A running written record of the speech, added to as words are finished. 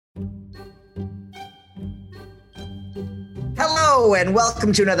Hello, and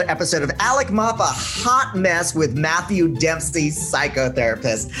welcome to another episode of Alec Mop, a hot mess with Matthew Dempsey,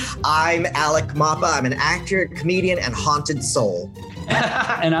 psychotherapist. I'm Alec Moppa. I'm an actor, comedian, and haunted soul.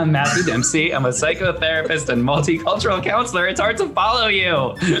 And I'm Matthew Dempsey. I'm a psychotherapist and multicultural counselor. It's hard to follow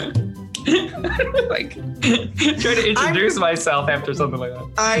you. Like, trying to introduce myself after something like that.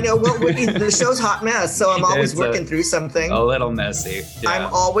 I know. Well, the show's hot mess, so I'm always working through something. A little messy. Yeah.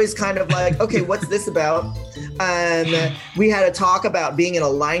 I'm always kind of like, okay, what's this about? And we had a talk about being in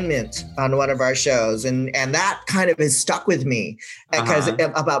alignment on one of our shows, and that kind of has stuck with me because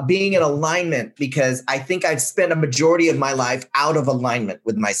about being in alignment, because I think I've spent a majority of my life out of alignment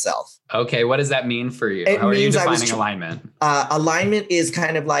with myself. Okay, what does that mean for you? How are you defining alignment? Alignment is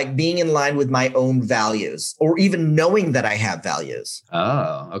kind of like being in line with my own values, or even knowing that I have values.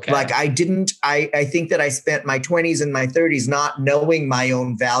 Oh, okay. Like I think that I spent my 20s and my 30s not knowing my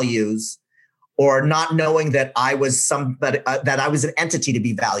own values, or not knowing that I was that I was an entity to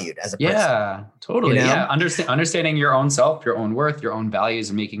be valued as a person. Yeah, totally. You know? Yeah, understanding your own self, your own worth, your own values,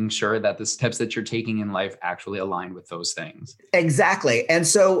 and making sure that the steps that you're taking in life actually align with those things. Exactly. And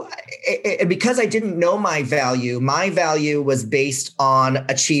so because I didn't know my value was based on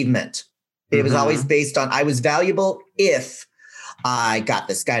achievement. It was always based on, I was valuable if I got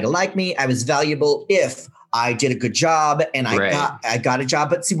this guy to like me. I was valuable if I did a good job and I got a job.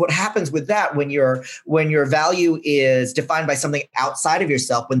 But see what happens with that when your value is defined by something outside of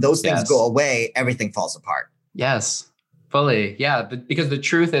yourself, when those things go away, everything falls apart. Yes, fully. Yeah. Because the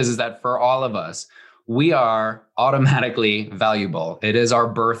truth is that for all of us, we are automatically valuable. It is our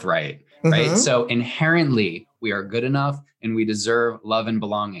birthright, right? So inherently we are good enough and we deserve love and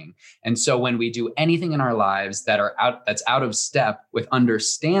belonging. And so when we do anything in our lives that's out of step with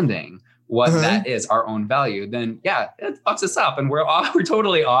understanding what that is, our own value, then it fucks us up and we're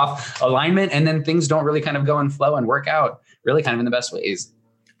totally off alignment. And then things don't really kind of go and flow and work out really kind of in the best ways.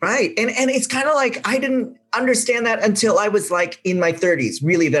 Right. And it's kind of like, I didn't understand that until I was like in my 30s,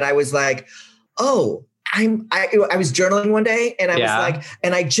 really, that I was like, oh, I was journaling one day and I was like,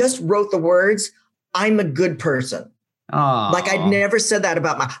 and I just wrote the words, I'm a good person. Oh. Like I'd never said that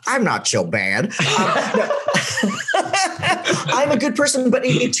about I'm not so bad. I'm a good person, but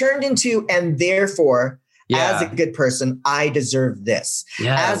it turned into, and therefore, as a good person, I deserve this.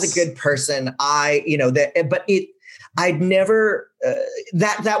 Yes. As a good person, I'd never,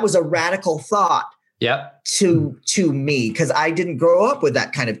 that was a radical thought to me, because I didn't grow up with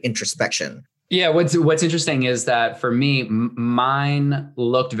that kind of introspection. Yeah, what's interesting is that for me, mine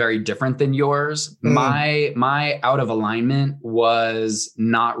looked very different than yours. My out of alignment was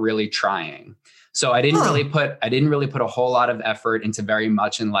not really trying. So I didn't really put a whole lot of effort into very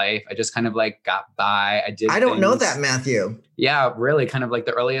much in life. I just kind of like got by. I don't know that, Matthew. Yeah, really kind of like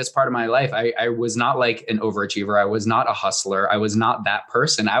the earliest part of my life. I was not like an overachiever. I was not a hustler. I was not that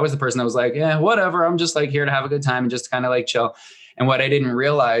person. I was the person that was like, yeah, whatever. I'm just like here to have a good time and just kind of like chill. And what I didn't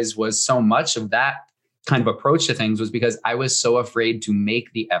realize was so much of that kind of approach to things was because I was so afraid to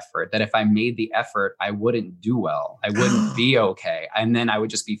make the effort that if I made the effort, I wouldn't do well. I wouldn't be okay. And then I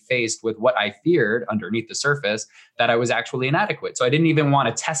would just be faced with what I feared underneath the surface, that I was actually inadequate. So I didn't even want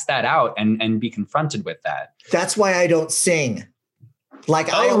to test that out and be confronted with that. That's why I don't sing.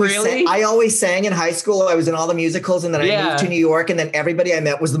 Like I really? always sang in high school. I was in all the musicals, and then I moved to New York, and then everybody I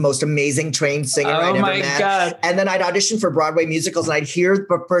met was the most amazing trained singer I'd ever met. God. And then I'd audition for Broadway musicals, and I'd hear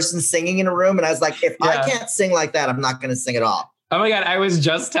the person singing in a room, and I was like, if I can't sing like that, I'm not going to sing at all. Oh my God. I was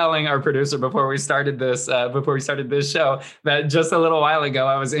just telling our producer before we started this show, that just a little while ago,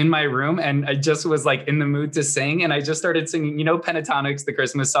 I was in my room and I just was like in the mood to sing. And I just started singing, Pentatonix, the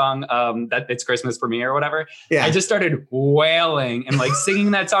Christmas song, that It's Christmas for Me or whatever. Yeah. I just started wailing and like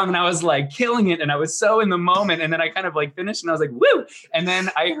singing that song, and I was like killing it. And I was so in the moment. And then I kind of like finished and I was like, woo. And then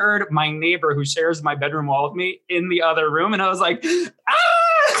I heard my neighbor who shares my bedroom wall with me in the other room. And I was like, he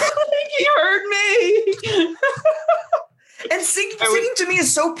heard me. And singing to me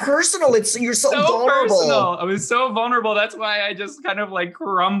is so personal. You're so vulnerable. Personal. I was so vulnerable. That's why I just kind of like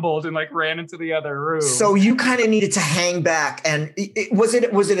crumbled and like ran into the other room. So you kind of needed to hang back. And was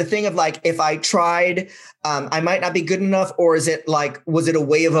it a thing of like, if I tried, I might not be good enough? Or was it a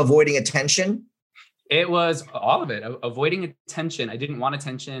way of avoiding attention? It was all of it, avoiding attention. I didn't want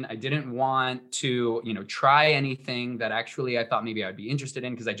attention. I didn't want to, try anything that actually I thought maybe I'd be interested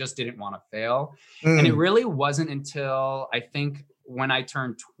in, because I just didn't want to fail. And it really wasn't until I think when I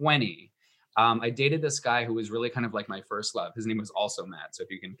turned 20 I dated this guy who was really kind of like my first love. His name was also Matt. So if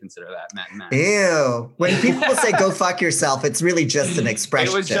you can consider that Matt and Matt. Ew. When people say go fuck yourself, it's really just an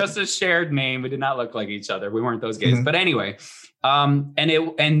expression. It was just a shared name. We did not look like each other. We weren't those gays. But anyway,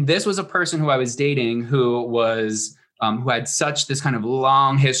 and this was a person who I was dating who was who had such this kind of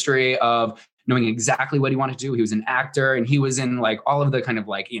long history of knowing exactly what he wanted to do. He was an actor, and he was in like all of the kind of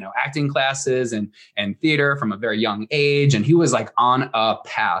like, acting classes and theater from a very young age. And he was like on a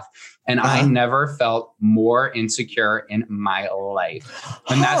path. And I never felt more insecure in my life.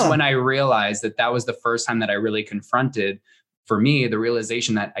 And that's when I realized that was the first time that I really confronted, for me, the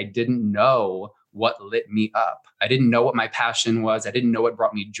realization that I didn't know what lit me up. I didn't know what my passion was. I didn't know what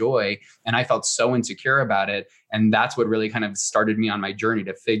brought me joy. And I felt so insecure about it. And that's what really kind of started me on my journey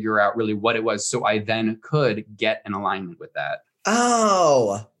to figure out really what it was. So I then could get in alignment with that.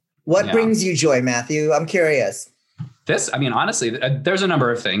 Oh, what brings you joy, Matthew? I'm curious. Honestly, there's a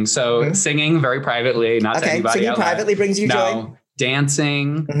number of things. So singing very privately, not to anybody. Singing privately brings you joy?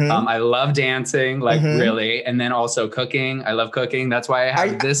 Dancing. I love dancing, like really. And then also cooking. I love cooking. That's why I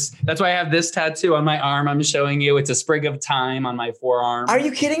have That's why I have this tattoo on my arm. I'm showing you. It's a sprig of thyme on my forearm. Are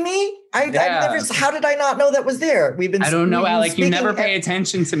you kidding me? I've never. How did I not know that was there? I don't know, Alec. You never pay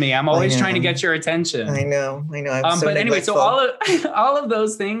attention to me. I'm always trying to get your attention. I know. But anyway, so all of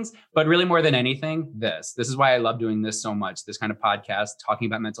those things, but really more than anything, this is why I love doing this so much. This kind of podcast, talking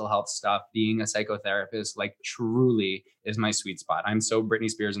about mental health stuff, being a psychotherapist, like truly is my sweet spot. I'm so Britney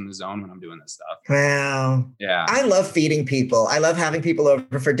Spears in the zone when I'm doing this stuff. Wow. Yeah. I love feeding people. I love having people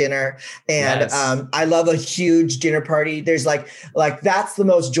over for dinner, and I love a huge dinner party. There's like that's the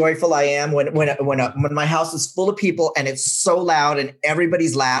most joyful I am when my house is full of people and it's so loud and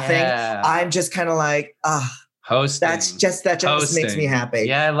everybody's laughing. Yeah. I'm just kind of like, hosting. That just makes me happy.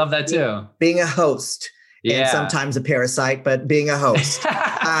 Yeah, I love that too. Being a host. Yeah. And sometimes a parasite, but being a host.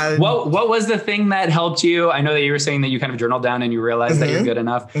 What was the thing that helped you? I know that you were saying that you kind of journaled down and you realized that you're good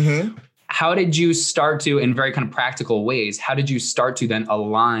enough. How did you start to, in very kind of practical ways, how did you start to then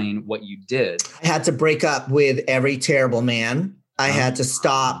align what you did? I had to break up with every terrible man. I had to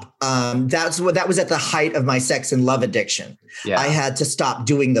stop. That was at the height of my sex and love addiction. Yeah. I had to stop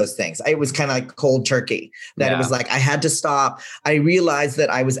doing those things. It was kind of like cold turkey. It was like I had to stop. I realized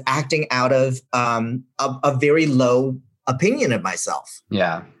that I was acting out of a very low opinion of myself.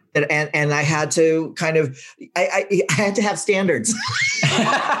 Yeah. And I had to kind of I had to have standards.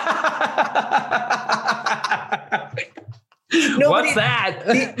 What's that?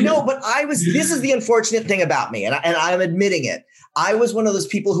 But this is the unfortunate thing about me, and I'm admitting it. I was one of those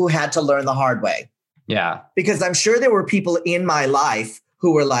people who had to learn the hard way. Yeah. Because I'm sure there were people in my life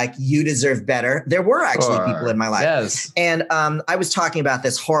who were like, you deserve better. There were actually people in my life. Yes. And I was talking about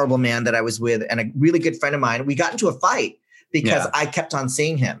this horrible man that I was with, and a really good friend of mine. We got into a fight because I kept on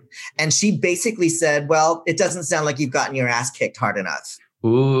seeing him. And she basically said, well, it doesn't sound like you've gotten your ass kicked hard enough.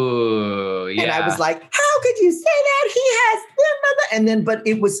 Ooh, yeah. And I was like, how could you say that? He has them. And then,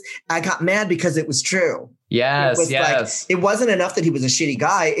 I got mad because it was true. Yes, yes. Like, it wasn't enough that he was a shitty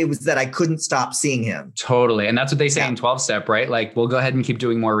guy. It was that I couldn't stop seeing him. Totally. And that's what they say in 12-step, right? Like, we'll go ahead and keep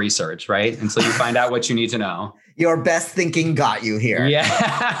doing more research, right? Until you find out what you need to know. Your best thinking got you here.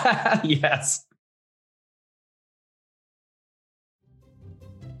 Yeah. Yes.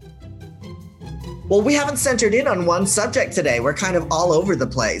 Well, we haven't centered in on one subject today. We're kind of all over the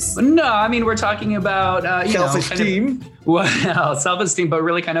place. No, I mean, we're talking about self-esteem. Self-esteem, but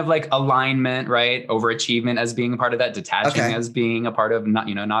really kind of like alignment, right? Overachievement as being a part of that, detaching as being a part of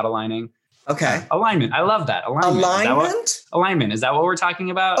not aligning. Okay. Alignment. I love that. Alignment? Alignment. Is that what we're talking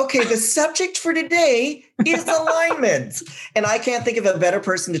about? Okay. The subject for today is alignment. And I can't think of a better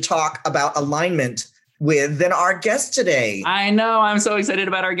person to talk about alignment with than our guest today. I know. I'm so excited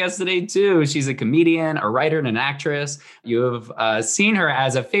about our guest today, too. She's a comedian, a writer, and an actress. You have seen her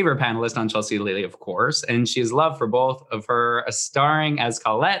as a favorite panelist on Chelsea Lately, of course, and she has love for both of her starring as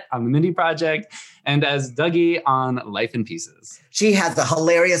Colette on The Mindy Project and as Dougie on Life in Pieces. She has a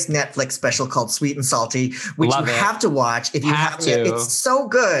hilarious Netflix special called Sweet and Salty, which you have to watch if you haven't yet. It's so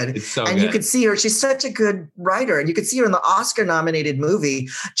good. It's so good. And you can see her. She's such a good writer. And you can see her in the Oscar-nominated movie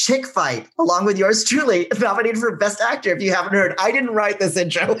Chick Fight, along with yours truly, nominated for Best Actor, if you haven't heard. I didn't write this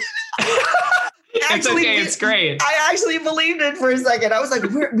intro. It's okay. It's great. I actually believed it for a second. I was like,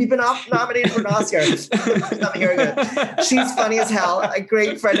 we've been nominated for an Oscar. Not hearing it. She's funny as hell. A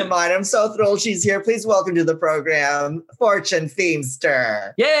great friend of mine. I'm so thrilled she's here. Please welcome to the program, Fortune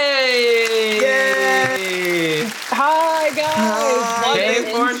Feimster. Yay! Yay! Hi, guys.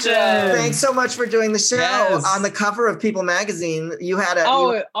 Hey, Fortune. Thanks so much for doing the show. Yes. On the cover of People magazine, you had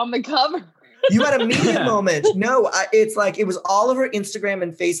on the cover. You had a media moment. No, it's like, it was all over Instagram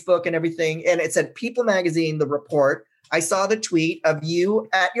and Facebook and everything. And it said People Magazine, the report. I saw the tweet of you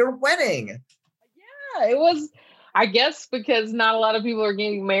at your wedding. Yeah, it was, I guess, because not a lot of people are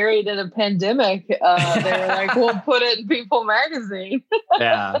getting married in a pandemic. They were like, we'll put it in People Magazine.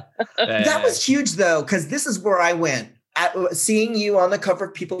 Yeah. That was huge, though, because this is where I went. Seeing you on the cover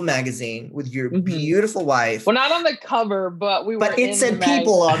of People Magazine with your beautiful wife. Well, not on the cover, but we were. But it said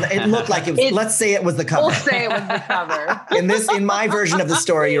People on. It looked like it was. Let's say it was the cover. We'll say it was the cover. In my version of the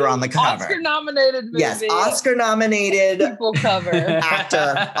story, you're on the cover. Oscar-nominated movie. Yes, Oscar-nominated People cover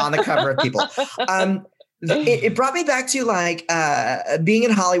actor on the cover of People. It brought me back to like being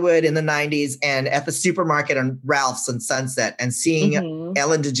in Hollywood in the 90s and at the supermarket on Ralph's and Sunset and seeing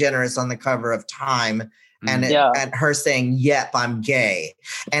Ellen DeGeneres on the cover of Time. And her saying, "Yep, I'm gay,"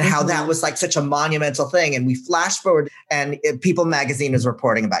 and how that was like such a monumental thing. And we flash forward, and People Magazine is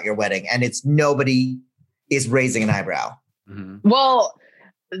reporting about your wedding, and it's nobody is raising an eyebrow. Well,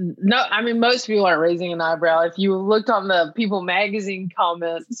 no, I mean, most people aren't raising an eyebrow. If you looked on the People Magazine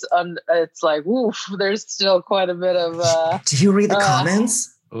comments, it's like, oof, there's still quite a bit of. Do you read the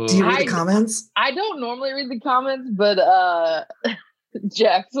comments? Do you read the comments? I don't normally read the comments, but.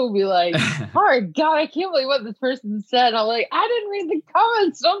 Jax will be like, "Oh God, I can't believe what this person said." I'm like, "I didn't read the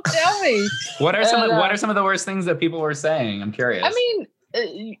comments. Don't tell me." What are some of the worst things that people were saying? I'm curious. I mean,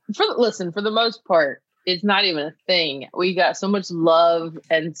 for the most part, it's not even a thing. We got so much love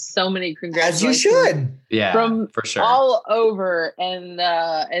and so many congratulations. As you should. Yeah, from for sure. all over,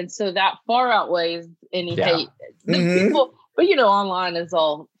 and so that far outweighs any hate. The people, but online is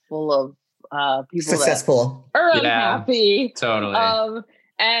all full of. People successful that are unhappy. Totally.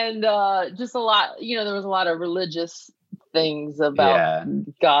 And just a lot, there was a lot of religious things about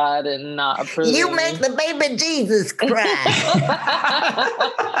God and not approving. You make the baby Jesus cry.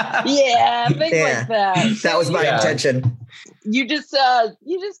 Things like that. That was my intention. You just got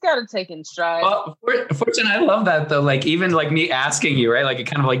to take in stride. Well, fortunately, I love that though. Like even like me asking you, right? Like it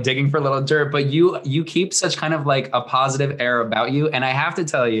kind of like digging for a little dirt, but you keep such kind of like a positive air about you. And I have to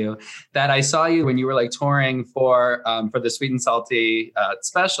tell you that I saw you when you were like touring for the Sweet and Salty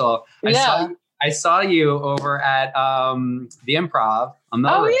special. I saw you over at the Improv on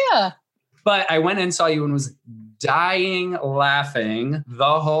Melrose. Oh yeah. But I went and saw you and was dying laughing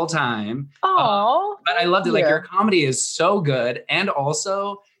the whole time. Oh, but I loved it. Like your comedy is so good. And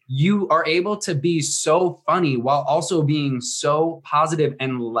also you are able to be so funny while also being so positive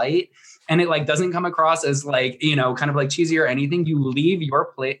and light. And it like doesn't come across as like, kind of like cheesy or anything. You leave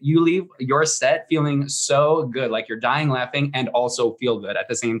your set feeling so good. Like you're dying laughing and also feel good at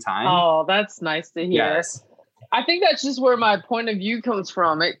the same time. Oh, that's nice to hear. Yes. I think that's just where my point of view comes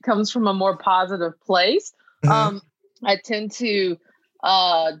from. It comes from a more positive place. I tend to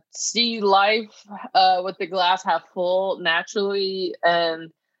see life with the glass half full naturally,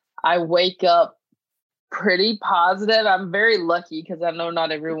 and I wake up pretty positive. I'm very lucky because I know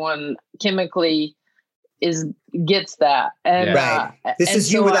not everyone chemically gets that. And right. This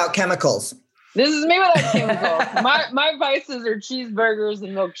is you without chemicals. This is me without chemicals. My vices are cheeseburgers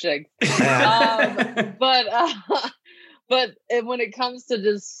and milkshakes. But when it comes to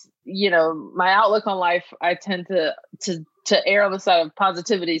just, my outlook on life, I tend to err on the side of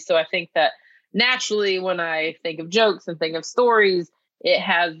positivity. So I think that naturally when I think of jokes and think of stories, it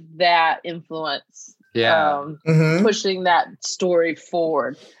has that influence. Pushing that story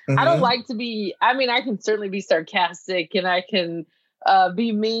forward. I don't like to be, I can certainly be sarcastic and I can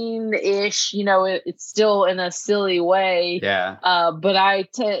be mean-ish, it's still in a silly way. But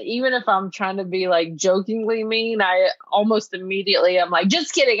even if I'm trying to be like jokingly mean, I almost immediately I'm like,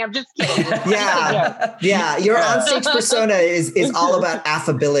 just kidding. I'm just kidding. Your on-stage persona is all about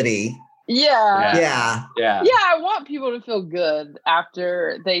affability. Yeah, I want people to feel good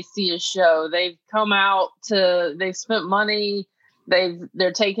after they see a show. They've come out they've spent money,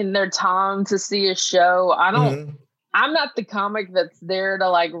 they're taking their time to see a show. I'm not the comic that's there to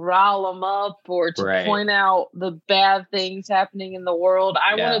like rile them up or to point out the bad things happening in the world.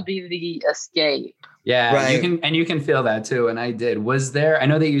 I want to be the escape. Yeah, right. You can feel that too. And I did. Was there, I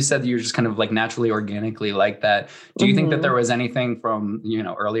know that you said that you're just kind of like naturally, organically like that. Do you think that there was anything from,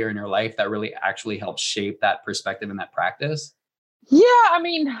 earlier in your life that really actually helped shape that perspective and that practice? Yeah,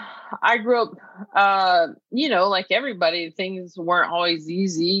 I grew up, like everybody, things weren't always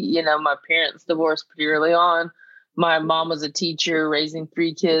easy. My parents divorced pretty early on. My mom was a teacher raising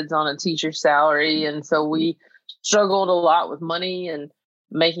 3 kids on a teacher's salary. And so we struggled a lot with money and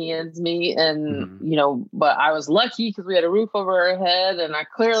making ends meet. And, but I was lucky because we had a roof over our head and I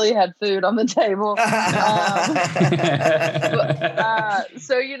clearly had food on the table.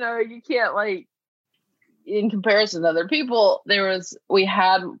 So, you can't like, in comparison to other people, we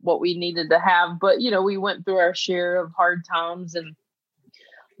had what we needed to have, but, we went through our share of hard times and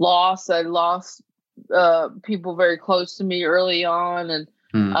loss. I lost people very close to me early on.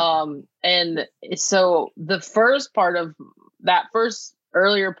 And so the first part of that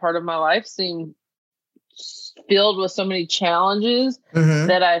earlier part of my life seemed filled with so many challenges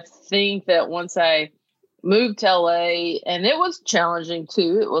that I think that once I moved to LA, and it was challenging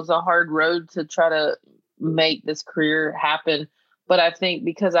too, it was a hard road to try to make this career happen. But I think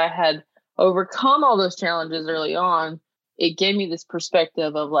because I had overcome all those challenges early on, it gave me this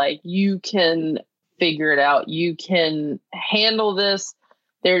perspective of like, you can figure it out. You can handle this.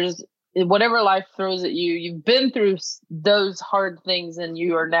 There's whatever life throws at you. You've been through those hard things and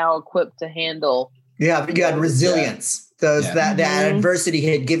you are now equipped to handle. Yeah, you had resilience. That adversity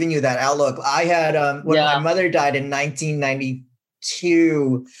had given you that outlook. I had, when my mother died in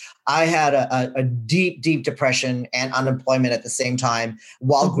 1992, I had a deep, deep depression and unemployment at the same time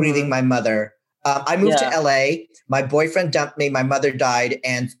while grieving my mother. I moved to LA. My boyfriend dumped me. My mother died,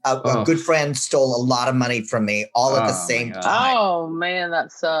 and a good friend stole a lot of money from me all at the same time. Oh man,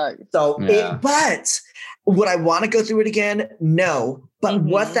 that sucks. So, but would I want to go through it again? No. But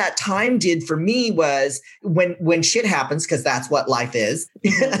what that time did for me was when shit happens, because that's what life is,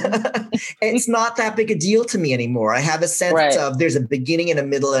 it's not that big a deal to me anymore. I have a sense of there's a beginning and a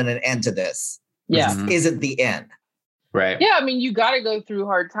middle and an end to this. Yeah. This isn't the end. Right. Yeah. I mean, you got to go through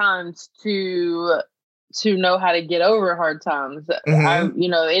hard times to know how to get over hard times. When I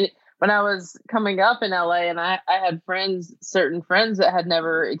was coming up in LA, and I had certain friends that had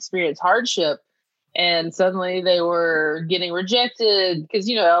never experienced hardship, and suddenly they were getting rejected because,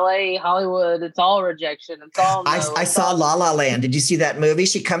 LA, Hollywood, it's all rejection. It's all no. I saw La La Land. Did you see that movie?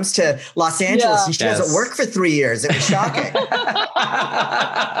 She comes to Los Angeles and she doesn't work for 3 years. It was shocking.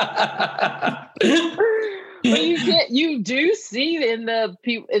 But you do see in the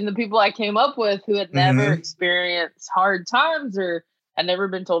people I came up with who had never experienced hard times or had never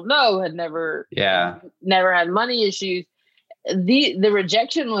been told no, had never had money issues. The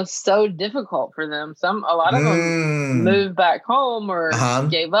rejection was so difficult for them. A lot of them moved back home or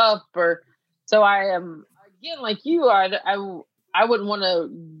gave up, or so I am again like you. I wouldn't want to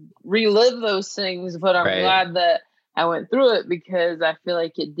relive those things, but I'm glad that I went through it because I feel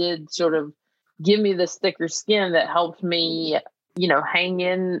like it did sort of give me this thicker skin that helped me, hang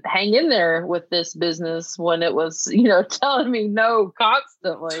in there with this business when it was, telling me no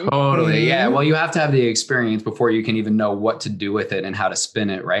constantly. Totally. Yeah. Well, you have to have the experience before you can even know what to do with it and how to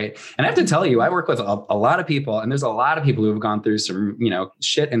spin it. Right. And I have to tell you, I work with a lot of people, and there's a lot of people who have gone through some,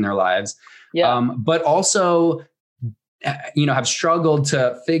 shit in their lives. Yeah. But also, have struggled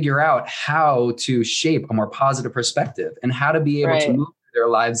to figure out how to shape a more positive perspective and how to be able to move their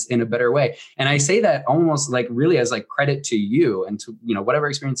lives in a better way. And I say that almost like really as like credit to you and to, whatever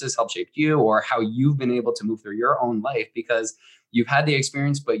experiences help shape you or how you've been able to move through your own life, because you've had the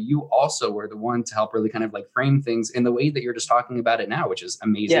experience, but you also were the one to help really kind of like frame things in the way that you're just talking about it now, which is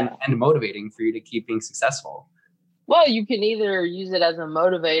amazing and motivating for you to keep being successful. Well, you can either use it as a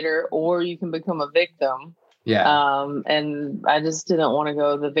motivator or you can become a victim. Yeah. And I just didn't want to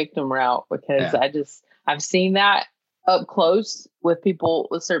go the victim route because I've seen that up close with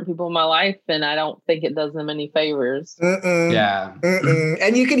certain people in my life, and I don't think it does them any favors. Yeah.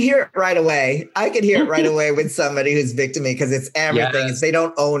 And you can hear it right away. I can hear it right away with somebody who's victim-y because it's everything. It's they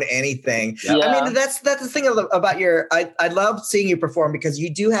don't own anything. Yeah. I mean, that's the thing about I love seeing you perform because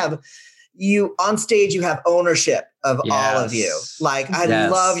you do have on stage, you have ownership of all of you. Like I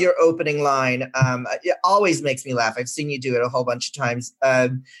love your opening line. It always makes me laugh. I've seen you do it a whole bunch of times.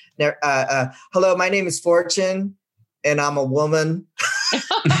 Hello, my name is Fortune. And I'm a woman.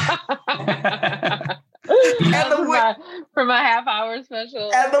 For my half-hour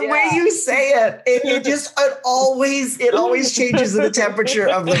special. And the way you say it, it always changes the temperature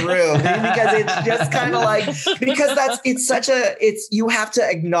of the room because it's just kind of like you have to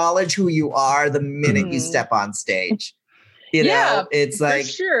acknowledge who you are the minute you step on stage. It's like,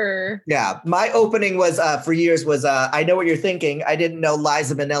 sure. Yeah. My opening was for years was I know what you're thinking. I didn't know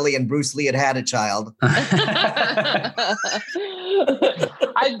Liza Minnelli and Bruce Lee had a child.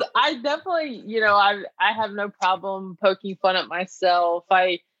 I definitely, I have no problem poking fun at myself.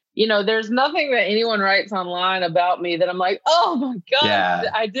 There's nothing that anyone writes online about me that I'm like, oh my God,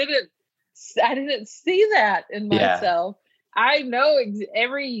 I didn't see that in myself. I know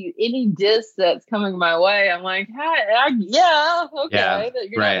any diss that's coming my way. I'm like, yeah, okay. Yeah,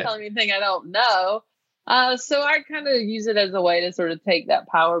 You're not telling me anything I don't know. So I kind of use it as a way to sort of take that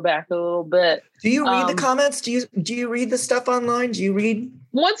power back a little bit. Do you read the comments? Do you read the stuff online? Do you read?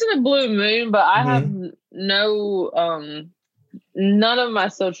 Once in a blue moon, but I have no none of my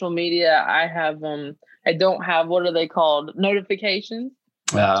social media. I don't have, what are they called? Notifications.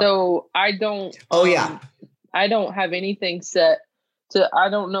 So I don't. I don't have anything set to. I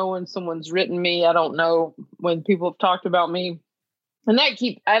don't know when someone's written me. I don't know when people have talked about me, and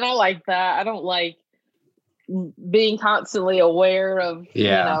I don't like that. I don't like being constantly aware of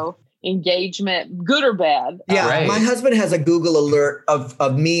engagement, good or bad. Yeah, my husband has a Google alert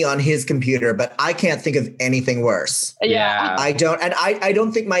of me on his computer, but I can't think of anything worse. Yeah, I don't, and I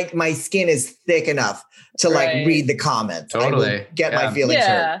don't think my skin is thick enough to like read the comments. Totally, I will get my feelings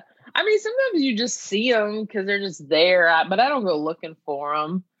hurt. I mean, sometimes you just see them because they're just there, but I don't go looking for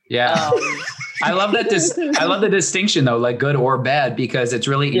them. Yeah. I love that. I love the distinction though, like good or bad, because it's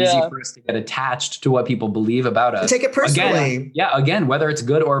really easy for us to get attached to what people believe about us. Take it personally. Again, whether it's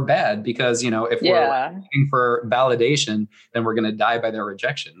good or bad, because, if we're looking for validation, then we're going to die by their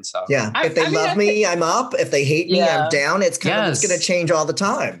rejection. So if they love me, I'm up. If they hate me, I'm down. It's it's going to change all the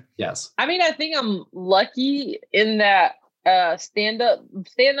time. Yes. I mean, I think I'm lucky in that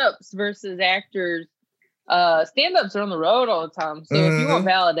stand-ups versus actors. Stand-ups are on the road all the time. So if you want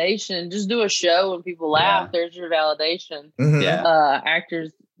validation, just do a show and people laugh. There's your validation.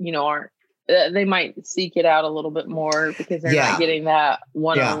 Actors, aren't. They might seek it out a little bit more because they're not getting that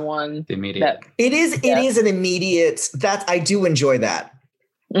one-on-one. Immediate. It is an immediate. I do enjoy that.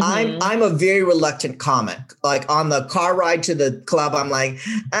 I'm a very reluctant comic. Like on the car ride to the club, I'm like,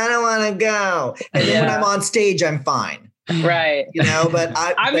 I don't want to go. And then when I'm on stage, I'm fine. Right. But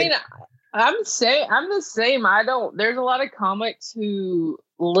I'm the same. There's a lot of comics who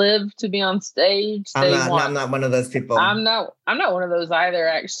live to be on stage. I'm not one of those people. I'm not one of those either,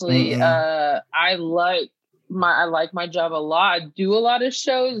 actually. I like my job a lot. I do a lot of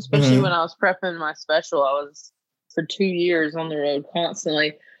shows, especially when I was prepping my special. I was for 2 years on the road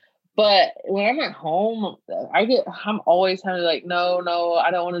constantly. But when I'm at home, I'm always having like, no,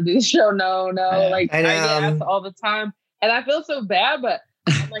 I don't want to do the show. No. Like I get asked all the time. And I feel so bad, but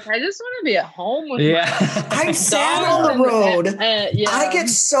I'm like, I just want to be at home with I'm sad on the road. I get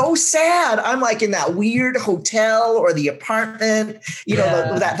so sad. I'm like in that weird hotel or the apartment,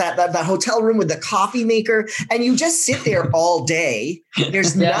 that hotel room with the coffee maker. And you just sit there all day.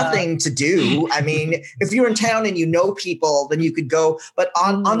 There's nothing to do. I mean, if you're in town and you know people, then you could go. But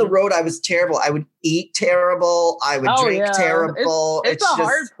on the road, I was terrible. I would eat terrible. I would drink terrible. It's a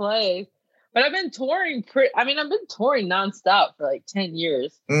hard place. But I've been touring. I've been touring nonstop for like 10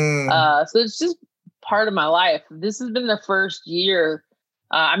 years. So it's just part of my life. This has been the first year.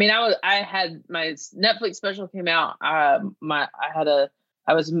 I had my Netflix special came out. I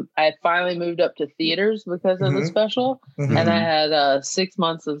had finally moved up to theaters because of the special, and I had 6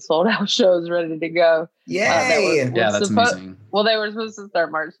 months of sold out shows ready to go. Yay! That's amazing. Well, they were supposed to start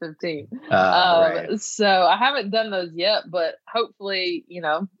March 15th. So I haven't done those yet, but hopefully,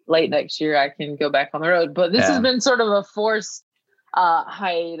 late next year I can go back on the road. But this has been sort of a forced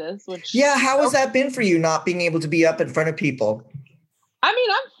hiatus. How has that been for you, not being able to be up in front of people? I mean,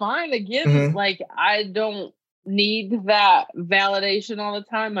 I'm fine. Again, like I don't need that validation all the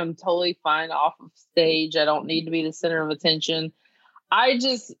time. I'm totally fine off of stage. I don't need to be the center of attention. I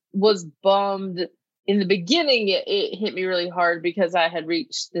just was bummed in the beginning. It hit me really hard because I had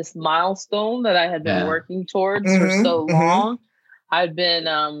reached this milestone that I had been working towards for so long. I'd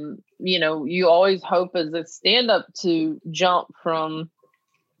been, you always hope as a stand-up to jump from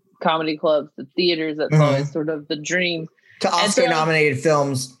comedy clubs to theaters. That's always sort of the dream. To Oscar-nominated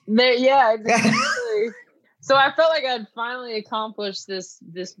films. Exactly. So I felt like I'd finally accomplished this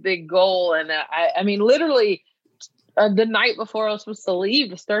big goal. And I mean, literally the night before I was supposed to leave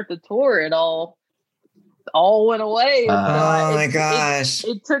to start the tour, it all went away. My gosh.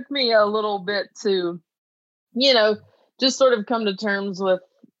 It took me a little bit to, just sort of come to terms with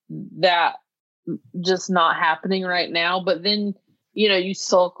that just not happening right now. But then, you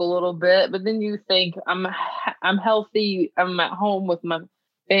sulk a little bit, but then you think I'm healthy. I'm at home with my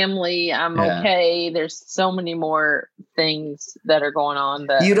family. I'm okay. There's so many more things that are going on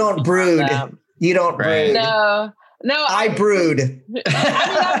that you don't brood. You don't brood. No, I brood.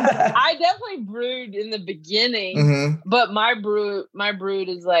 I definitely brood in the beginning, but my brood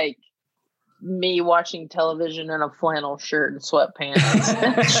is like me watching television in a flannel shirt and sweatpants,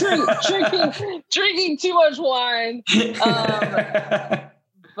 drinking too much wine.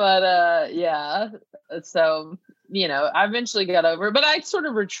 So I eventually got over it, but I sort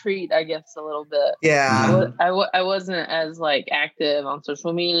of retreat, I guess, a little bit. Yeah. I wasn't as like active on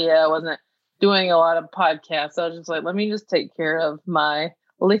social media. I wasn't doing a lot of podcasts. I was just like, let me just take care of my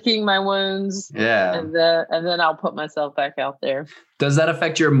licking my wounds. Yeah. And then I'll put myself back out there. Does that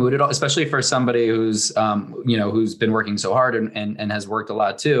affect your mood at all? Especially for somebody who's, who's been working so hard and has worked a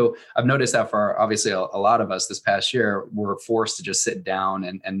lot too. I've noticed that for obviously a lot of us this past year, we're forced to just sit down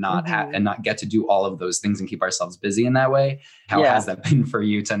and not and not get to do all of those things and keep ourselves busy in that way. How has that been for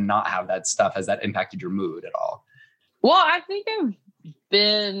you to not have that stuff? Has that impacted your mood at all? Well, I think I've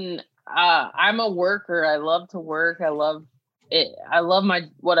been, I'm a worker. I love to work. I love it. I love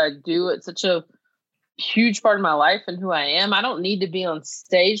what I do. It's such a huge part of my life and who I am. I don't need to be on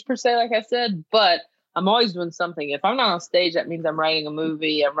stage per se, like I said, but I'm always doing something. If I'm not on stage, that means I'm writing a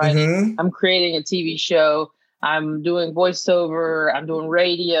movie. I'm creating a TV show. I'm doing voiceover. I'm doing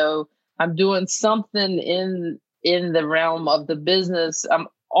radio. I'm doing something in the realm of the business. I'm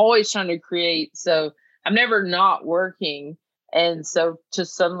always trying to create. So I'm never not working. And so to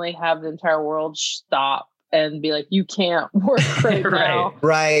suddenly have the entire world stop and be like, you can't work right now.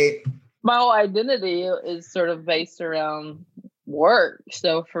 Right. My whole identity is sort of based around work.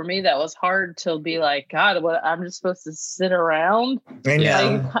 So for me, that was hard to be like, God, what, I'm just supposed to sit around? Yeah.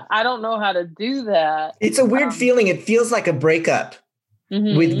 Like, I don't know how to do that. It's a weird feeling. It feels like a breakup.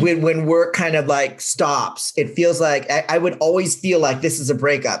 When work kind of like stops. It feels like I would always feel like this is a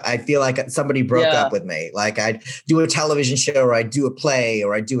breakup. I feel like somebody broke up with me. Like I'd do a television show or I'd do a play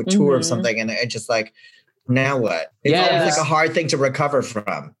or I'd do a tour of something. And it just like, now what? It's always like a hard thing to recover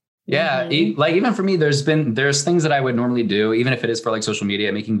from. Yeah. Like even for me, there's things that I would normally do, even if it is for like social media,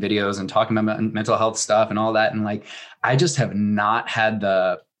 making videos and talking about mental health stuff and all that. And like, I just have not had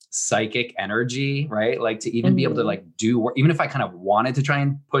the psychic energy, right? Like to even be able to like do work, even if I kind of wanted to try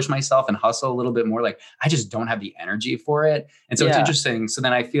and push myself and hustle a little bit more, like I just don't have the energy for it. And so it's interesting. So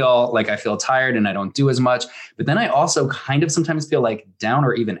then I feel tired and I don't do as much, but then I also kind of sometimes feel like down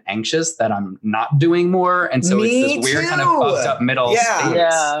or even anxious that I'm not doing more. And so it's this weird kind of fucked up middle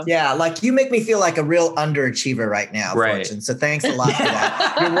space. Yeah. Like you make me feel like a real underachiever right now. Right. Fortune. So thanks a lot for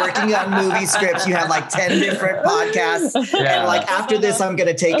that. You're working on movie scripts. You have like 10 different podcasts. And like after this, I'm going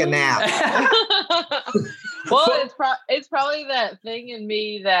to take a nap. Well, it's probably that thing in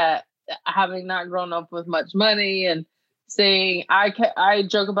me that having not grown up with much money and saying I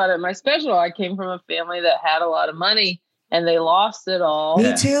joke about it in my special. I came from a family that had a lot of money and they lost it all.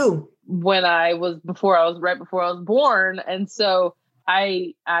 Me too. Right before I was born, and so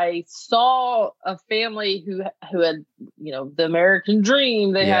I saw a family who had the American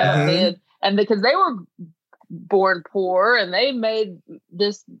dream. They had because they were born poor and they made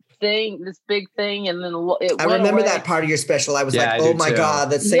this big thing, and then I remember that part of your special. I was like, oh my God,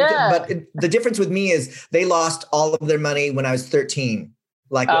 that's same thing. But the difference with me is they lost all of their money when I was 13.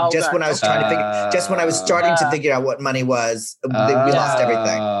 Like when I was trying to figure, just when I was starting to figure out what money was, we lost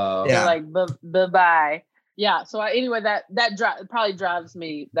everything. Yeah, like bye. Yeah. So anyway, that probably drives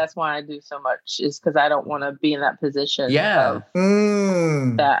me. That's why I do so much, is because I don't want to be in that position. Yeah.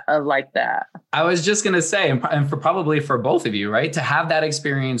 Like that. I was just going to say, and for both of you, right, to have that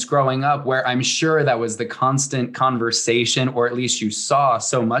experience growing up where I'm sure that was the constant conversation, or at least you saw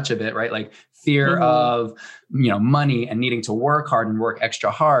so much of it, right? Like fear of, money and needing to work hard and work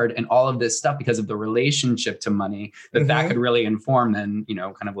extra hard and all of this stuff because of the relationship to money that could really inform then,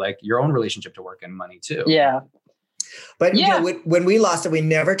 kind of like your own relationship to work and money too. Yeah. But when we lost it, we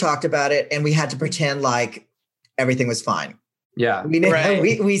never talked about it and we had to pretend like everything was fine. Yeah.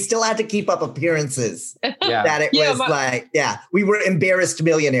 We still had to keep up appearances that it was we were embarrassed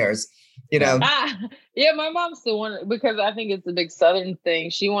millionaires, my mom's still wanted, because I think it's a big Southern thing.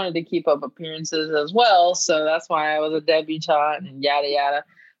 She wanted to keep up appearances as well. So that's why I was a debutante and yada, yada.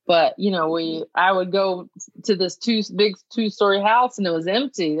 But, I would go to this big 2-story house and it was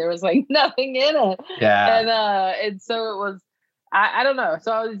empty. There was like nothing in it. Yeah. And so it was, I don't know.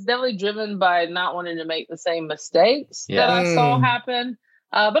 So I was definitely driven by not wanting to make the same mistakes that I saw happen.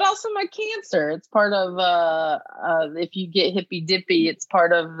 But also my cancer. It's part of, if you get hippy dippy, it's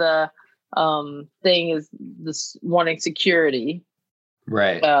part of the thing is this wanting security.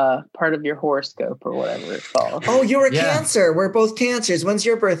 Right. Part of your horoscope or whatever it's called. Oh, you're a Cancer. We're both Cancers. When's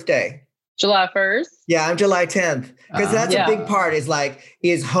your birthday? July 1st. Yeah, I'm July 10th. Because that's a big part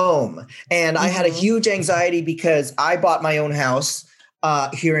is home. And I had a huge anxiety because I bought my own house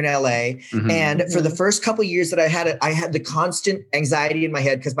here in LA. And for the first couple of years that I had it, I had the constant anxiety in my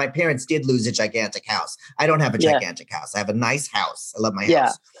head because my parents did lose a gigantic house. I don't have a gigantic house. I have a nice house. I love my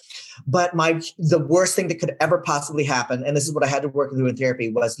house. But the worst thing that could ever possibly happen, and this is what I had to work through in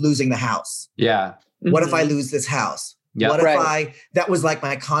therapy, was losing the house. Yeah. What if I lose this house? Yep. What if that was like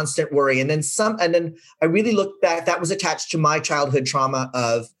my constant worry. And then I really looked back, that was attached to my childhood trauma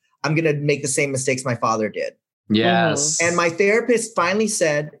of, I'm going to make the same mistakes my father did. Yes. And my therapist finally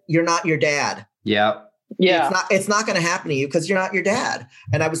said, you're not your dad. Yeah. Yeah. It's not going to happen to you because you're not your dad.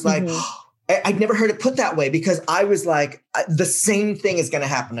 And I was like, I'd never heard it put that way, because I was like, the same thing is going to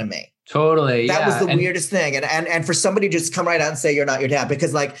happen to me. Totally. That was the weirdest thing. And for somebody to just come right out and say, you're not your dad,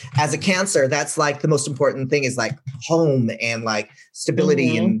 because like as a Cancer, that's like the most important thing is like home and like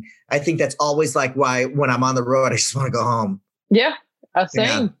stability. And I think that's always like why when I'm on the road, I just want to go home. Yeah. Same.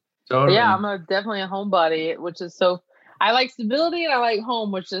 Yeah, totally. Yeah. I'm definitely a homebody, which is I like stability and I like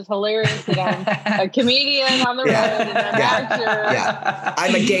home, which is hilarious that I'm a comedian on the road and an actor. Yeah.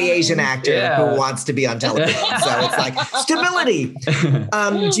 I'm a gay Asian actor who wants to be on television. So it's like stability.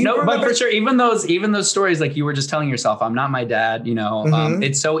 But for sure, even those stories, like you were just telling yourself, I'm not my dad,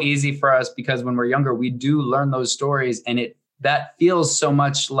 it's so easy for us because when we're younger, we do learn those stories and that feels so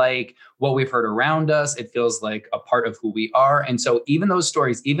much like what we've heard around us. It feels like a part of who we are. And so even those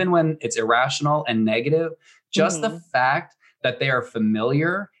stories, even when it's irrational and negative, just the fact that they are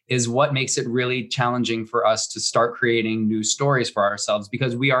familiar is what makes it really challenging for us to start creating new stories for ourselves,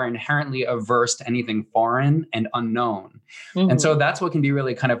 because we are inherently averse to anything foreign and unknown. And so that's what can be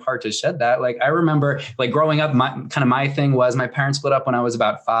really kind of hard to shed that. Like I remember like growing up, my thing was my parents split up when I was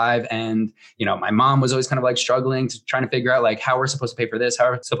about 5. And, my mom was always kind of like struggling to trying to figure out like how we're supposed to pay for this,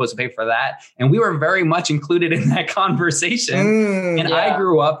 how we're supposed to pay for that. And we were very much included in that conversation. I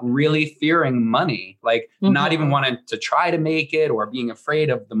grew up really fearing money, like not even wanting to try to make it or being afraid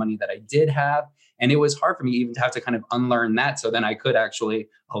of the money that I did have. And it was hard for me even to have to kind of unlearn that. So then I could actually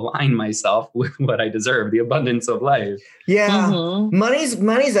align myself with what I deserve, the abundance of life. Yeah.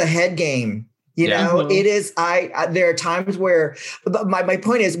 Money's a head game. It is. There are times where my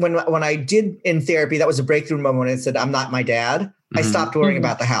point is when I did in therapy, that was a breakthrough moment when I said, I'm not my dad. I stopped worrying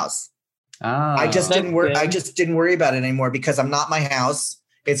about the house. I just didn't worry. I just didn't worry about it anymore because I'm not my house.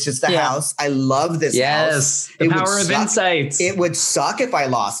 It's just the house. I love this house. The power of insights. It would suck if I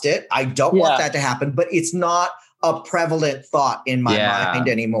lost it. I don't want that to happen, but it's not a prevalent thought in my mind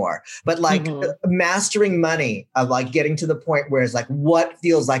anymore. But like mastering money, of like getting to the point where it's like, what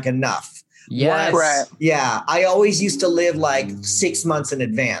feels like enough? Yes. Right. Yeah. I always used to live like 6 months in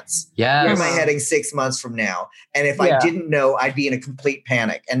advance. Yes. Where am I heading 6 months from now? And if I didn't know, I'd be in a complete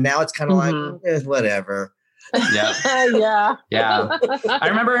panic. And now it's kind of like, whatever. Yeah. I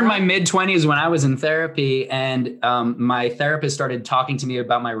remember in my mid-20s when I was in therapy and my therapist started talking to me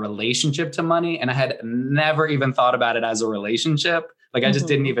about my relationship to money. And I had never even thought about it as a relationship. Like I just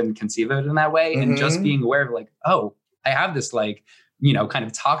didn't even conceive of it in that way. And just being aware of like, oh, I have this like, kind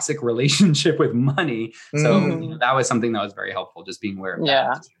of toxic relationship with money. So that was something that was very helpful. Just being aware of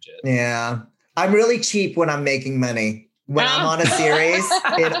that. Yeah. I'm really cheap when I'm making money. When I'm on a series,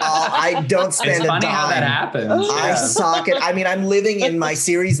 I don't spend a dime. It's funny how that happens. I sock it. I mean, I'm living in my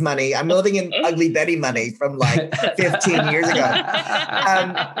series money. I'm living in Ugly Betty money from like 15 years ago.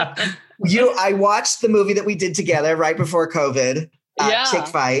 I watched the movie that we did together right before COVID, Chick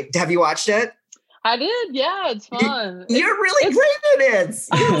Fight. Have you watched it? I did. Yeah, it's fun. You're really great at it. It's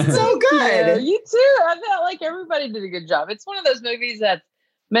so good. You too. I felt like everybody did a good job. It's one of those movies that's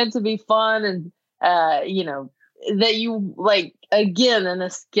meant to be fun and, that you like, again, an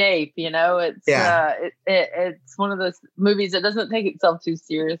escape, it's it's one of those movies that doesn't take itself too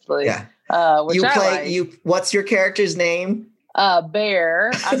seriously. Which what's your character's name? Bear.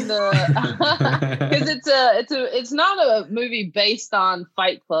 I'm the because it's not a movie based on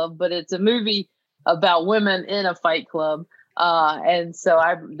Fight Club, but it's a movie about women in a fight club. And so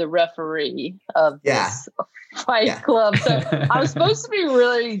I'm the referee of this fight club. So I'm supposed to be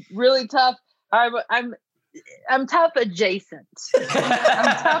really, really tough. I'm tough adjacent. I'm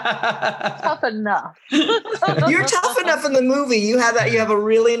tough enough. You're tough enough in the movie. You have a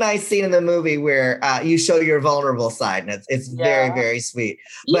really nice scene in the movie where you show your vulnerable side, and it's very, very sweet.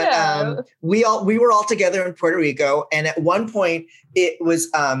 But we were all together in Puerto Rico, and at one point it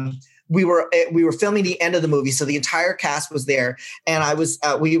was we were filming the end of the movie, so the entire cast was there, and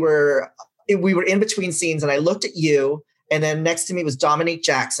we were in between scenes, and I looked at you. And then next to me was Dominique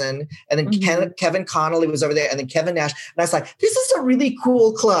Jackson. And then Kevin Connolly was over there. And then Kevin Nash. And I was like, this is a really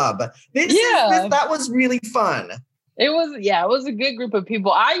cool club. That was really fun. It was a good group of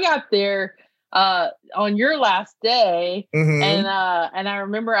people. I got there on your last day. And I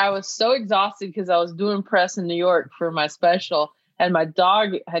remember I was so exhausted because I was doing press in New York for my special. And my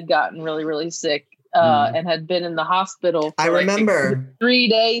dog had gotten really, really sick and had been in the hospital for I remember 3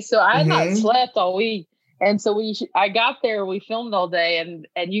 days. So I had not slept all week. And so I got there, we filmed all day and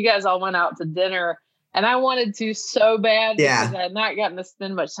you guys all went out to dinner And I wanted to so bad Yeah. because I had not gotten to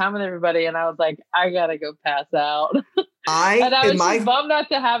spend much time with everybody. And I was like, I gotta go pass out. I and I was my just bummed not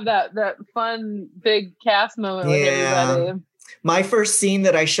to have that fun big cast moment with everybody. My first scene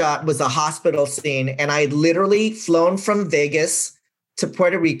that I shot was a hospital scene, and I had literally flown from Vegas to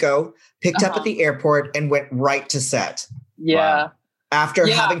Puerto Rico, picked up at the airport, and went right to set. Yeah. Wow. After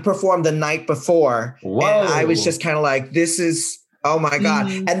having performed the night before. Whoa. And I was just kind of like, this is, oh my God.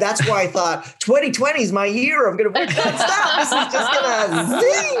 And that's why I thought 2020 is my year. I'm going to work nonstop. This is just going to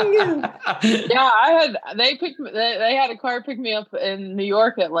zing. Yeah, they had a car pick me up in New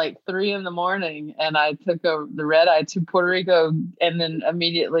York at like 3 a.m. and I took the red eye to Puerto Rico and then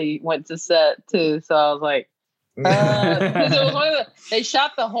immediately went to set too. So I was like, because it was they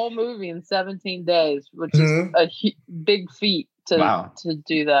shot the whole movie in 17 days, which is a big feat to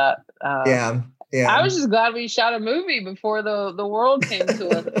do that. Yeah. I was just glad we shot a movie before the world came to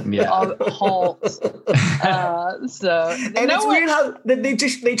a halt. So, and it's weird how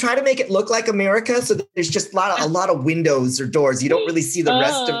they try to make it look like America, so there's just a lot of windows or doors. You don't really see the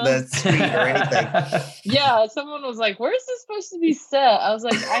rest of the street or anything. Yeah, someone was like, "Where's this supposed to be set?" I was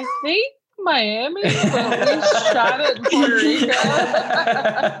like, "I think Miami, but we shot it in Puerto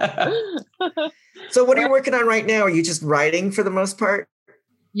Rico." So, what are you working on right now? Are you just writing for the most part?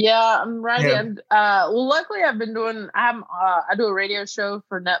 Yeah, I'm writing. Yeah. Well, luckily, I've been doing. I do a radio show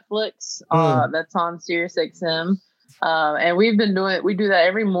for Netflix. That's on SiriusXM, and we do that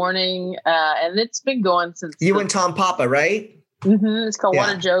every morning, and it's been going since you and Tom Papa, right? Mm-hmm, it's called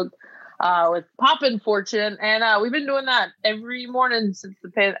What a Joke with Papa and Fortune, and we've been doing that every morning since the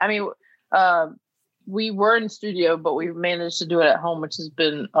pandemic. I mean, we were in studio, but we managed to do it at home, which has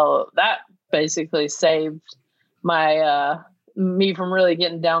been that basically saved my. Me from really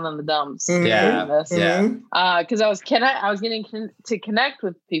getting down on the dumps. Because I was getting to connect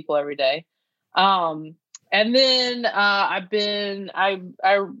with people every day. And then I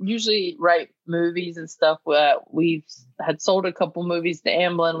usually write movies and stuff. We've had sold a couple movies to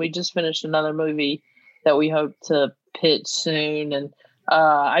Amblin. We just finished another movie that we hope to pitch soon. And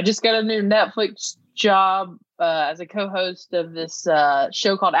I just got a new Netflix job as a co-host of this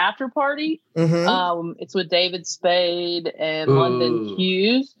show called After Party. It's with David Spade and London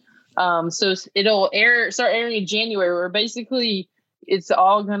Hughes. So it'll start airing in January, where basically it's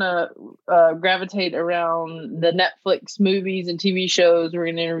all gonna gravitate around the Netflix movies and TV shows. We're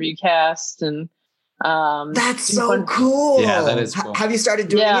gonna interview cast and that's so cool. Yeah, that is cool. Have you started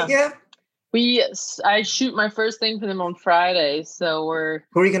doing it yet? I shoot my first thing for them on Friday, so we're.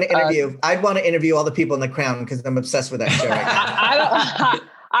 Who are you going to interview? I'd want to interview all the people in The Crown because I'm obsessed with that show right now.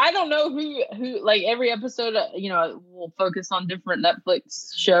 I don't know who like every episode, will focus on different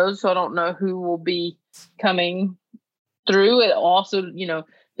Netflix shows, so I don't know who will be coming through. It also,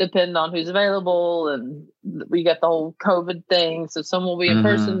 depend on who's available, and we got the whole COVID thing. So some will be in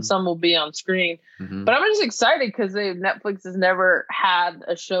person, some will be on screen. But I'm just excited because Netflix has never had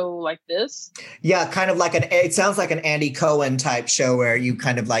a show like this. Yeah, kind of like it sounds like an Andy Cohen type show where you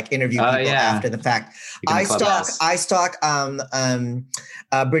kind of like interview people after the fact. I stalk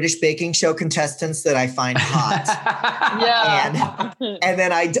British baking show contestants that I find hot. And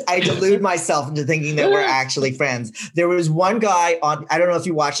then I delude myself into thinking that we're actually friends. There was one guy on, I don't know if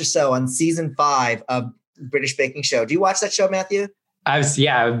you watched the show, on season 5 of British Baking Show. Do you watch that show, Matthew? I've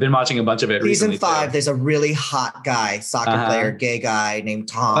been watching a bunch of it recently. Season 5, there's a really hot guy, soccer player, gay guy named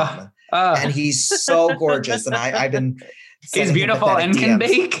Tom. And he's so gorgeous. And I've been... He's beautiful and can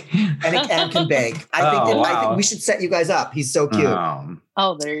bake. And can bake. I think we should set you guys up. He's so cute.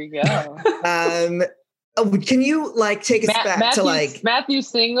 Oh, there you go. Can you take us back to Matthew's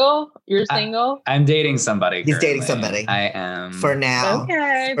single? You're single? I'm dating somebody. He's dating somebody. I am. For now.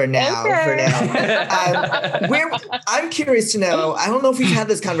 Okay. For now. I'm curious to know, I don't know if we've had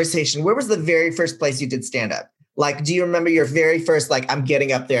this conversation. Where was the very first place you did stand up? Do you remember your very first, I'm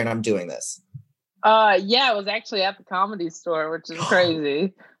getting up there and I'm doing this? Yeah, it was actually at the Comedy Store, which is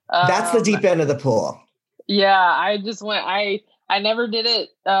crazy. That's the deep end of the pool. Yeah, I just went, I never did it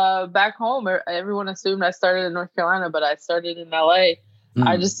back home. Everyone assumed I started in North Carolina, but I started in LA.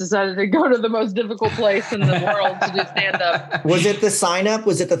 I just decided to go to the most difficult place in the world to do stand up. Was it the sign up?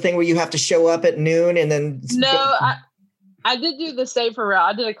 Was it the thing where you have to show up at noon and then? No, I did do the safer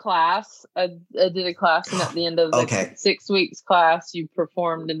route. I did a class. I did a class, and at the end of the 6 weeks class, you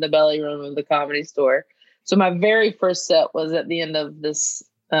performed in the belly room of the Comedy Store. So my very first set was at the end of this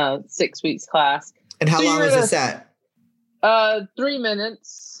 6 weeks class. And how long was the set? 3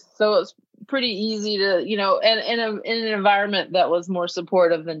 minutes. So it's pretty easy to, and in an environment that was more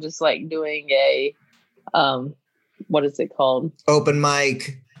supportive than just doing a, what is it called? Open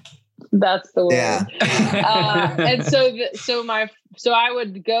mic. That's the word. Yeah. And so I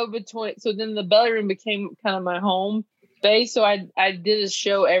would go between. So then the belly room became kind of my home base. So I did a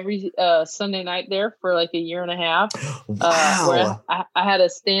show every Sunday night there for like a year and a half. Wow. Where I had a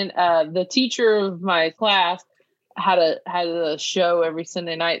stand. The teacher of my class had a show every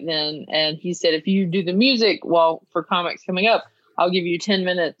Sunday night then, and he said, if you do the music for comics coming up, I'll give you 10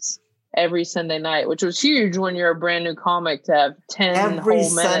 minutes every Sunday night, which was huge when you're a brand new comic to have 10 every whole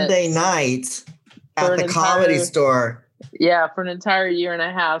Sunday night at the Comedy Store. Yeah, for an entire year and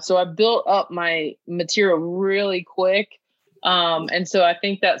a half. So I built up my material really quick. And so I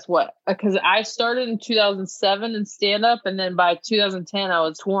think that's because I started in 2007 in stand up, and then by 2010 I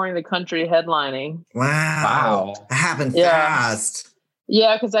was touring the country headlining. Wow. That happened fast.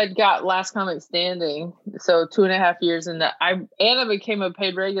 Yeah, because I'd got Last Comic Standing, so 2.5 years in that. I became a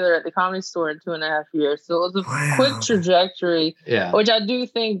paid regular at the Comedy Store in 2.5 years, so it was a quick trajectory. Yeah, which I do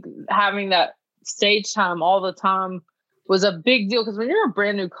think having that stage time all the time was a big deal, because when you're a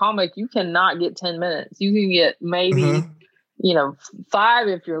brand new comic, you cannot get 10 minutes. You can get maybe 5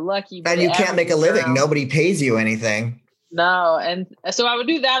 if you're lucky, and you can't make a living. Nobody pays you anything. No, and so I would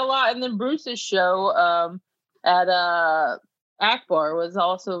do that a lot, and then Bruce's show at Akbar was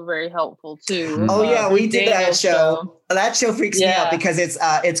also very helpful too. Oh yeah, we did that show. That show freaks me out because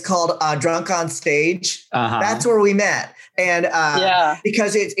it's called Drunk on Stage. That's where we met, and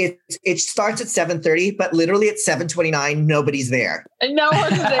because it starts at 7:30, but literally at 7:29, nobody's there. And no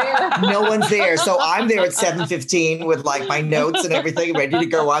one's there. No one's there. So I'm there at 7:15 with like my notes and everything ready to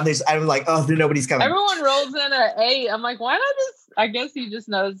go on. I'm like, oh, nobody's coming. Everyone rolls in at 8. I'm like, why not just? I guess he just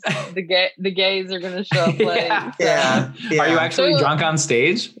knows the gays are going to show up late. Yeah. Are you actually drunk on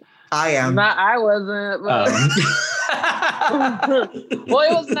stage? I am. I wasn't. But well,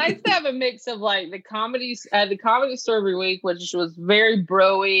 it was nice to have a mix of like the comedies at the Comedy Store every week, which was very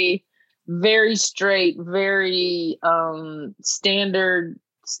bro-y, very straight, very standard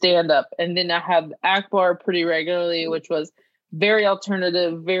stand-up. And then I had Akbar pretty regularly, which was very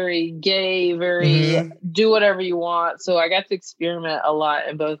alternative, very gay, very do whatever you want. So I got to experiment a lot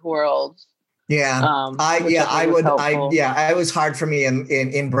in both worlds. Yeah. It was hard for me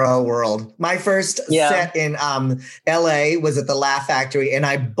in bro world. My first set in LA was at the Laugh Factory, and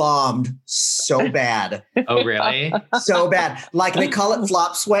I bombed so bad. Oh, really? So bad. Like they call it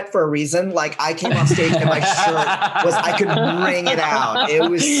flop sweat for a reason. Like I came off stage and my shirt I could wring it out. It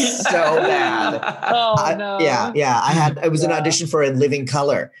was so bad. Oh no. It was an audition for A Living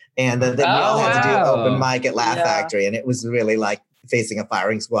Color, and then we all had to do open mic at Laugh Factory, and it was really like facing a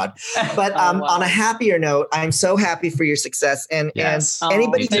firing squad. But on a happier note, I'm so happy for your success. And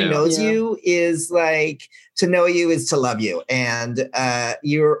anybody who knows you is like, to know you is to love you. And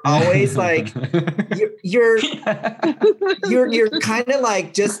you're always like, you're kind of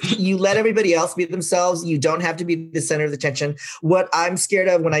like, just, you let everybody else be themselves. You don't have to be the center of the attention. What I'm scared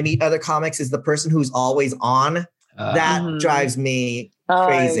of when I meet other comics is the person who's always on. That drives me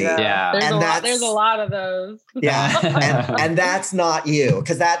crazy. Yeah. There's a lot of those. Yeah. and that's not you.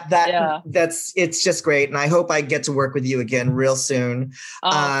 Because that's it's just great. And I hope I get to work with you again real soon.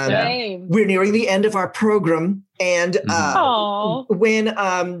 Same. We're nearing the end of our program. And when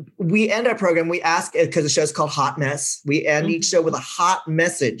we end our program, we ask, because the show's called Hot Mess, we end each show with a hot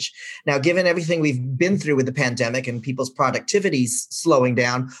message. Now, given everything we've been through with the pandemic and people's productivity's slowing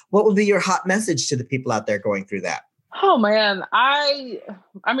down, what would be your hot message to the people out there going through that? Oh man, I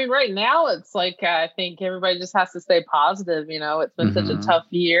mean, right now it's like I think everybody just has to stay positive. It's been such a tough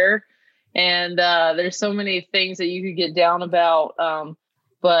year, and there's so many things that you could get down about.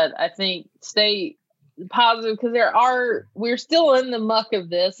 But I think stay positive, because we're still in the muck of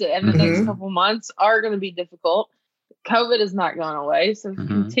this, and the next couple months are going to be difficult. COVID has not gone away, so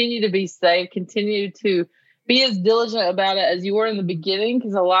continue to be safe. Continue to be as diligent about it as you were in the beginning,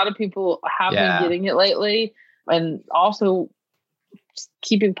 because a lot of people have been getting it lately. And also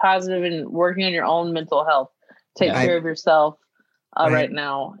keeping positive and working on your own mental health. Take care of yourself right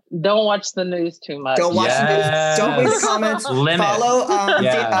now. Don't watch the news too much. Don't watch the news. Don't read the comments.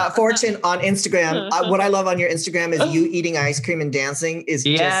 Follow Fortune on Instagram. What I love on your Instagram is you eating ice cream and dancing is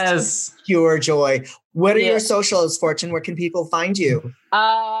just pure joy. What are your socials, Fortune? Where can people find you?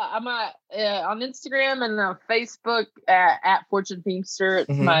 I'm on Instagram and Facebook at Fortune Feimster.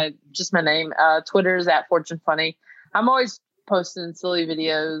 It's my name. Twitter's at Fortune Funny. I'm always posting silly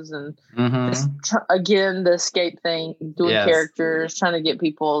videos and again, the escape thing, doing characters, trying to get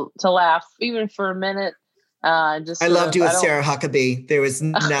people to laugh even for a minute. I loved you as Sarah Huckabee. There was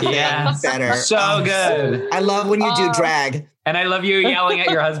nothing better. So good. I love when you do drag. And I love you yelling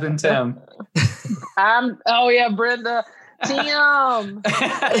at your husband, Tim. Brenda. Damn.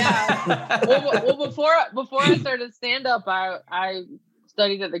 Yeah. Well, before I started stand up, I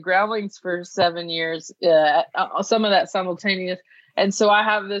studied at the Groundlings for 7 years. Some of that simultaneous, and so I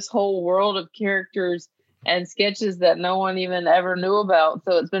have this whole world of characters and sketches that no one even ever knew about.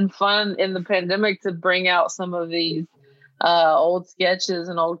 So it's been fun in the pandemic to bring out some of these old sketches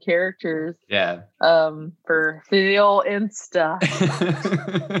and old characters. Yeah. For the old Insta.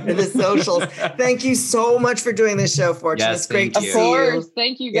 For the socials. Thank you so much for doing this show, Fortune. Yes, it's great to you. see you. Of course.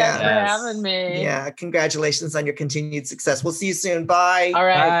 Thank you guys for having me. Yeah. Congratulations on your continued success. We'll see you soon. Bye. All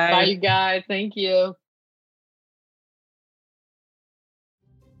right. Bye you guys. Thank you.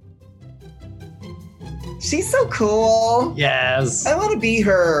 She's so cool. Yes. I want to be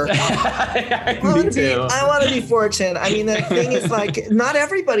her. Me too. I want to be Fortune. I mean, the thing is, like, not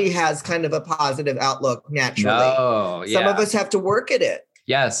everybody has kind of a positive outlook naturally. No, Some of us have to work at it.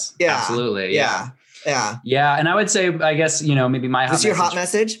 Yes. Yeah. Absolutely. Yeah. And I would say, I guess, maybe my hot message. Is your hot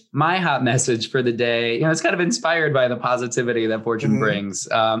message? My hot message for the day, it's kind of inspired by the positivity that Fortune brings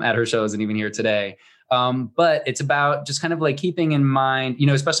at her shows and even here today. But it's about just kind of like keeping in mind,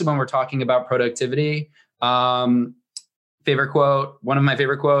 especially when we're talking about productivity. Favorite quote, one of my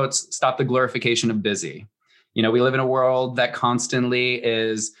favorite quotes, stop the glorification of busy. We live in a world that constantly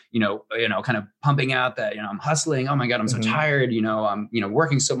is, kind of pumping out that, I'm hustling. Oh my God, I'm so tired. I'm,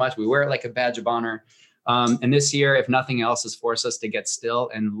 working so much. We wear it like a badge of honor. And this year, if nothing else, has forced us to get still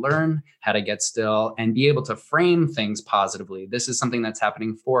and learn how to get still and be able to frame things positively. This is something that's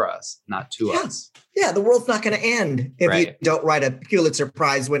happening for us, not to us. Yeah. The world's not going to end if you don't write a Pulitzer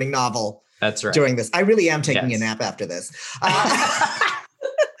Prize winning novel. That's right. During this. I really am taking a nap after this. My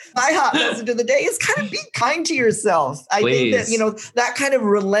hot message of the day is kind of be kind to yourself. I think that, that kind of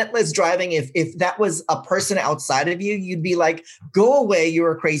relentless driving, if that was a person outside of you, you'd be like, go away,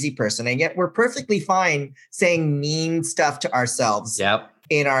 you're a crazy person. And yet we're perfectly fine saying mean stuff to ourselves.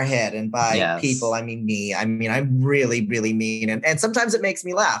 In our head. And by people, I mean me. I mean, I'm really, really mean. And sometimes it makes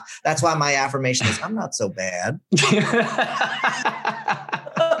me laugh. That's why my affirmation is, I'm not so bad.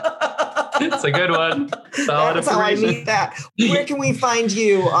 It's a good one. That's how I mean that. Where can we find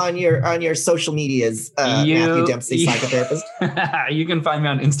you on your social medias, Matthew Dempsey Psychotherapist? You can find me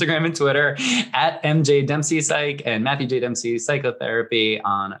on Instagram and Twitter at MJ Dempsey Psych and Matthew J. Dempsey Psychotherapy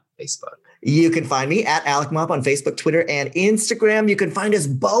on Facebook. You can find me at Alec Mop on Facebook, Twitter, and Instagram. You can find us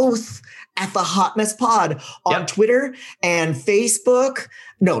both at the Hot Mess Pod on Twitter and Facebook.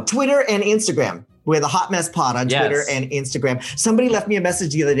 No, Twitter and Instagram. We're the Hot Mess Pod on Twitter and Instagram. Somebody left me a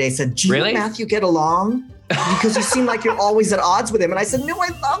message the other day, said, do you and Matthew get along? Because you seem like you're always at odds with him. And I said, no, I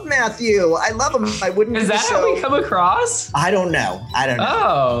love Matthew. I love him. I wouldn't do the show. Is that how we come across? I don't know.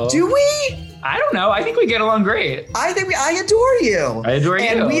 Oh. Do we? I don't know. I think we get along great. I adore you. I adore you.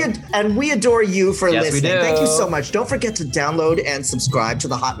 And we adore you for listening. We do. Thank you so much. Don't forget to download and subscribe to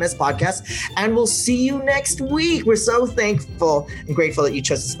the Hot Mess Podcast. And we'll see you next week. We're so thankful and grateful that you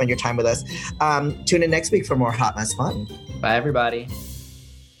chose to spend your time with us. Tune in next week for more Hot Mess fun. Bye, everybody.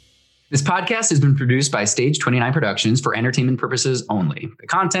 This podcast has been produced by Stage 29 Productions for entertainment purposes only. The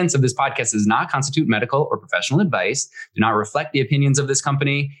contents of this podcast does not constitute medical or professional advice, do not reflect the opinions of this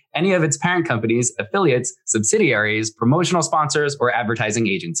company, any of its parent companies, affiliates, subsidiaries, promotional sponsors, or advertising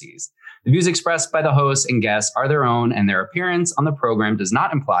agencies. The views expressed by the hosts and guests are their own, and their appearance on the program does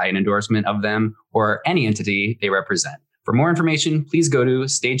not imply an endorsement of them or any entity they represent. For more information, please go to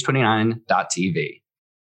stage29.tv.